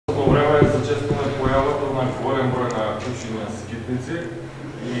скитници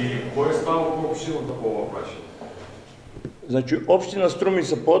и кој става по општината по ова прашање? Значи, општина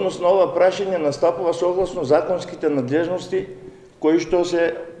Струмица по однос на ова прашање настапува согласно законските надлежности кои што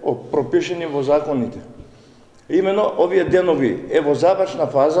се пропишени во законите. Имено овие денови е во завршна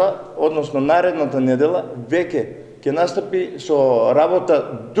фаза, односно наредната недела, веќе ќе настапи со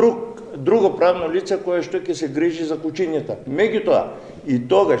работа друго правно лице кое што ќе се грижи за кучињата. Меѓутоа, и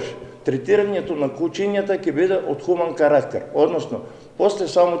тогаш третирањето на кучињата ќе биде од хуман карактер, односно после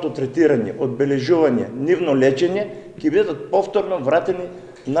самото третирање, одбележување, нивно лечење ќе бидат повторно вратени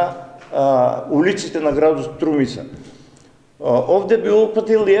на улиците на градот Струмица. Овде би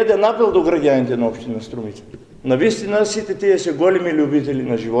упатил и еден апел до граѓаните на општина Струмица. Навистина сите тие се големи љубители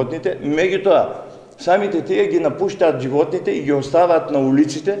на животните, меѓутоа самите тие ги напуштаат животните и ги оставаат на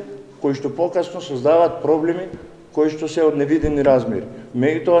улиците, кои што покасно создаваат проблеми кои што се од невидени размери.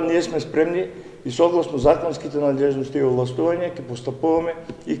 Меѓутоа ние сме спремни и согласно законските надлежности и овластувања ќе постапуваме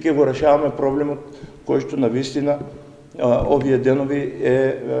и ќе го решаваме проблемот кој што навистина овие денови е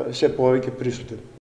се повеќе присутен.